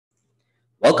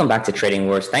Welcome back to Trading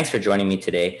Wars. Thanks for joining me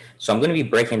today. So I'm going to be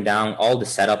breaking down all the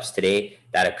setups today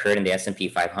that occurred in the S&P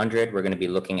 500. We're going to be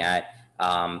looking at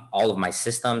all of my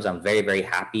systems. I'm very, very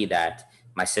happy that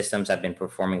my systems have been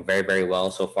performing very, very well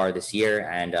so far this year.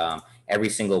 And every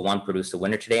single one produced a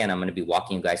winner today. And I'm going to be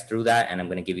walking you guys through that. And I'm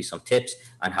going to give you some tips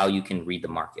on how you can read the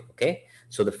market. Okay.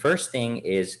 So the first thing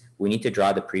is we need to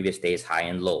draw the previous day's high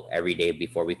and low every day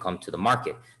before we come to the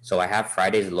market. So I have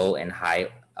Friday's low and high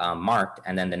marked.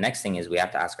 And then the next thing is we have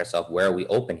to ask ourselves, where are we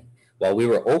opening? Well, we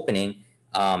were opening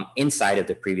inside of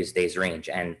the previous day's range.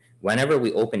 And whenever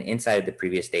we open inside of the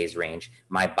previous day's range,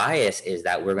 my bias is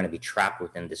that we're going to be trapped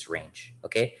within this range.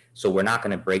 Okay. So we're not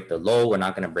going to break the low. We're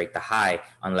not going to break the high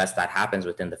unless that happens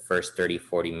within the first 30,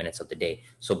 40 minutes of the day.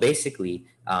 So basically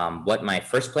what my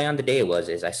first play on the day was,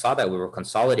 is I saw that we were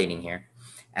consolidating here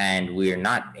and we're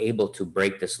not able to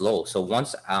break this low. So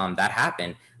once that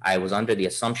happened, I was under the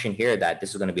assumption here that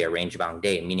this is going to be a range bound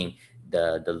day, meaning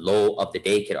the low of the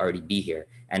day could already be here.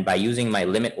 And by using my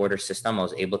limit order system, I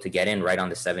was able to get in right on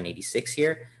the 786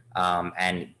 here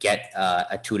and get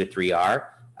a 2 to 3R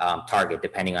target,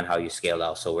 depending on how you scale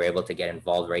out. So we're able to get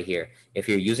involved right here. If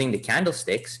you're using the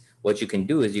candlesticks, what you can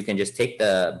do is you can just take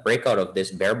the breakout of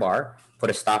this bear bar, put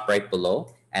a stop right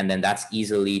below, and then that's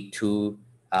easily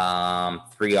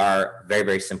 3R very,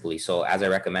 very simply. So as I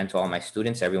recommend to all my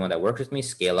students, everyone that works with me,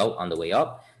 scale out on the way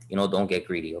up, don't get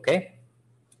greedy. Okay.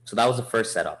 So that was the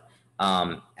first setup.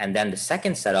 And then the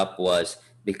second setup was,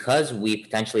 because we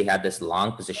potentially had this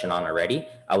long position on already,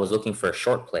 I was looking for a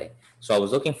short play. So I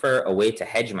was looking for a way to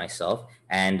hedge myself.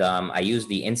 And I used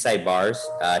the inside bars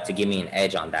to give me an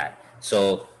edge on that.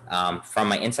 So from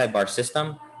my inside bar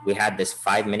system, we had this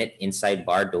 5-minute inside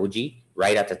bar doji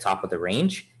right at the top of the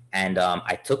range. And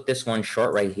I took this one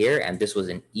short right here, and this was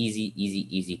an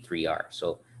easy 3R.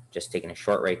 So just taking a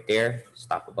short right there,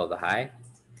 stop above the high.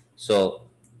 So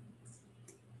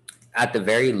at the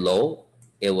very low,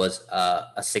 it was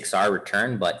a 6R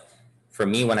return. But for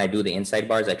me, when I do the inside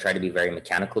bars, I try to be very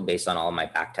mechanical based on all my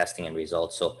back testing and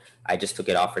results. So I just took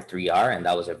it off for 3R, and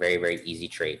that was a very, very easy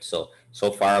trade. So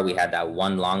far we had that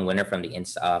one long winner from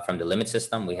the limit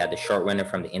system. We had the short winner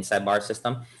from the inside bar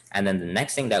system. And then the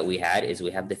next thing that we had is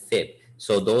we have the fib.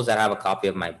 So those that have a copy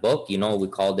of my book, we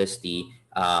call this the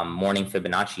morning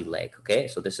Fibonacci leg. Okay.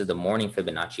 So this is the morning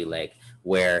Fibonacci leg,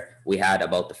 where we had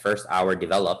about the first hour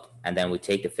developed, and then we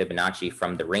take the Fibonacci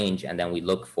from the range and then we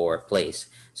look for place.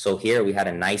 So here we had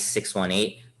a nice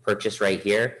 618 purchase right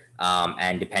here.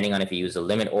 And depending on if you use a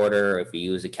limit order or if you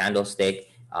use a candlestick,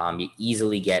 you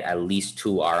easily get at least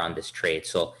 2R on this trade.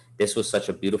 So this was such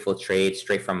a beautiful trade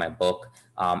straight from my book.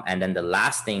 And then the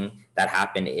last thing that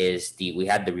happened is we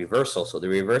had the reversal. So the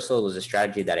reversal was a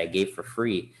strategy that I gave for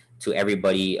free to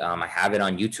everybody. I have it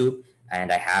on YouTube,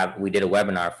 and we did a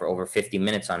webinar for over 50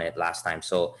 minutes on it last time.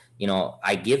 So,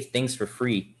 I give things for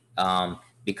free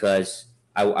because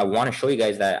I want to show you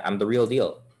guys that I'm the real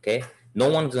deal. Okay. No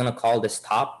one's going to call this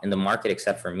top in the market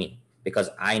except for me, because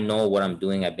I know what I'm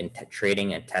doing. I've been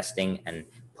trading and testing and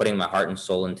putting my heart and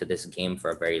soul into this game for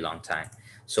a very long time.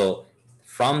 So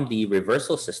from the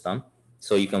reversal system,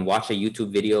 so you can watch a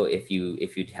YouTube video if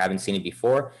you haven't seen it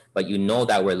before, but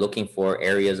that we're looking for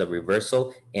areas of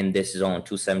reversal in this zone,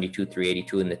 272,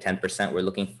 382 in the 10%. We're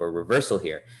looking for reversal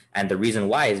here. And the reason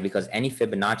why is because any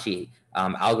Fibonacci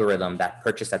algorithm that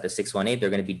purchased at the 618,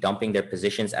 they're going to be dumping their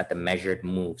positions at the measured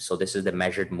move. So this is the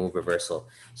measured move reversal.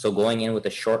 So going in with a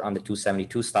short on the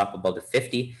 272 stop above the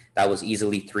 50, that was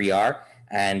easily 3R.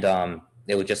 And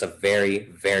it was just a very,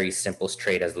 very simple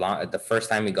trade. The first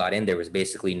time we got in, there was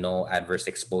basically no adverse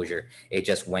exposure. It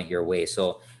just went your way.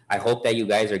 So I hope that you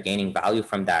guys are gaining value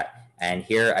from that. And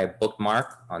here I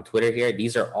bookmark on Twitter here.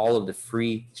 These are all of the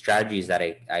free strategies that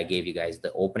I gave you guys.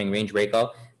 The opening range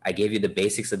breakout, I gave you the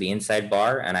basics of the inside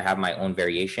bar, and I have my own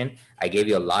variation. I gave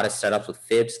you a lot of setups with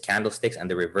fibs, candlesticks, and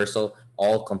the reversal,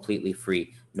 all completely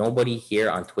free. Nobody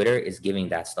here on Twitter is giving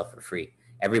that stuff for free.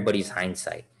 Everybody's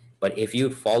hindsight. But if you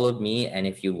followed me and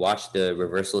if you watched the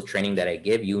reversal training that I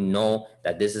give, you know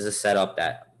that this is a setup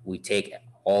that we take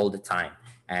all the time.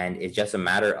 And it's just a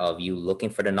matter of you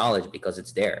looking for the knowledge because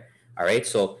it's there. All right.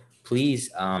 So please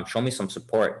show me some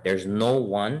support. There's no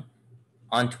one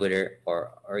on Twitter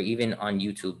or even on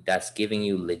YouTube that's giving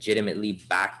you legitimately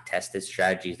back-tested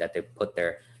strategies that they put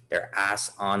their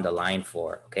ass on the line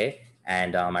for. Okay.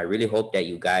 And I really hope that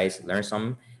you guys learn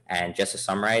something. And just to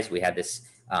summarize, we had this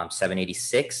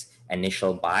 786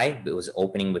 initial buy. It was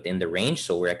opening within the range,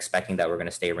 so we're expecting that we're going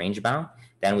to stay range bound.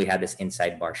 Then we had this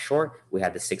inside bar short, we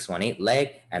had the 618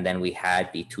 leg, and then we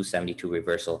had the 272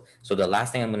 reversal. So the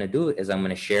last thing I'm going to do is I'm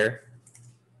going to share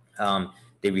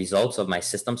the results of my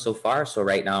system so far. So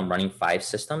right now I'm running 5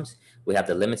 systems. We have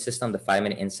the limit system, the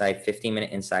 5-minute inside,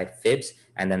 15-minute inside, fibs,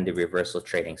 and then the reversal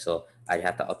trading. So I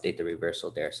have to update the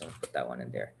reversal there. So I'll put that one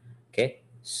in there. Okay.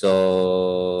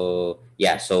 So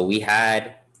yeah, so we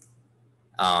had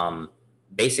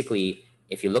basically,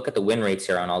 if you look at the win rates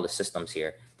here on all the systems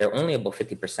here, they're only about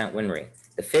 50% win rate.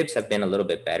 The fibs have been a little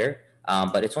bit better,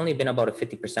 but it's only been about a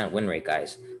 50% win rate,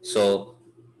 guys. So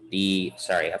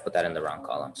sorry, I put that in the wrong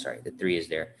column. Sorry, the 3 is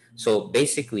there. So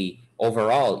basically,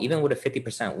 overall, even with a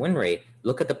 50% win rate,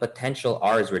 look at the potential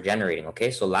R's we're generating.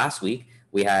 Okay, so last week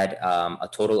we had a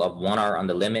total of 1 R on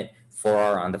the limit, 4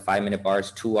 R on the 5-minute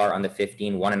bars, 2 R on the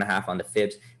 15, 1.5 on the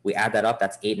fibs. We add that up,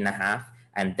 that's 8.5.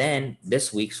 And then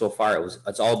this week so far,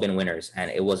 it's all been winners, and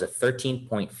it was a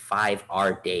 13.5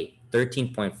 R day,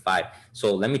 13.5.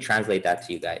 So let me translate that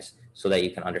to you guys so that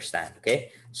you can understand.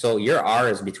 Okay, so your R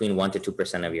is between 1 to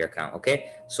 2% of your account.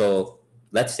 Okay, so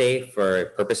let's say for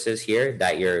purposes here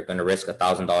that you're going to risk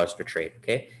 $1,000 per trade.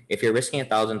 Okay, if you're risking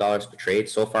 $1,000 per trade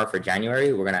so far for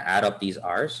January, we're going to add up these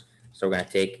R's. So we're going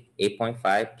to take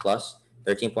 8.5 plus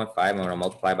 13.5, and we're going to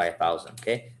multiply by 1,000.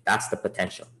 Okay, that's the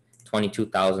potential.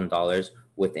 $22,000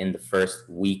 within the first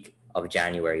week of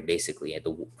January, basically at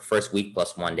the first week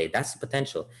plus 1 day. That's the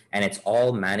potential, and it's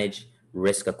all managed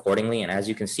risk accordingly. And as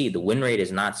you can see, the win rate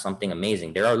is not something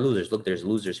amazing. There are losers. Look, there's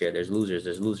losers here. There's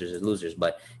losers,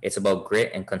 but it's about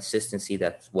grit and consistency.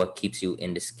 That's what keeps you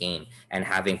in this game, and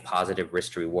having positive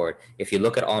risk to reward. If you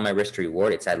look at all my risk to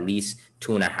reward, it's at least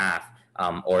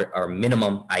 2.5, or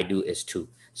minimum I do is 2.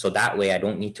 So that way I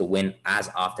don't need to win as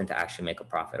often to actually make a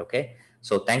profit. Okay,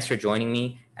 so thanks for joining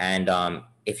me. And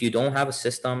if you don't have a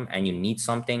system and you need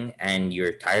something and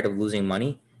you're tired of losing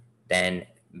money, then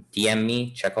DM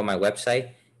me, check out my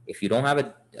website. If you don't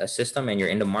have a system and you're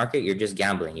in the market, you're just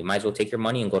gambling. You might as well take your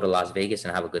money and go to Las Vegas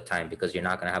and have a good time, because you're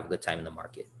not going to have a good time in the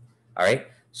market. All right,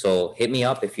 so hit me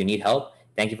up if you need help.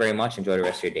 Thank you very much. Enjoy the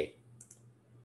rest of your day.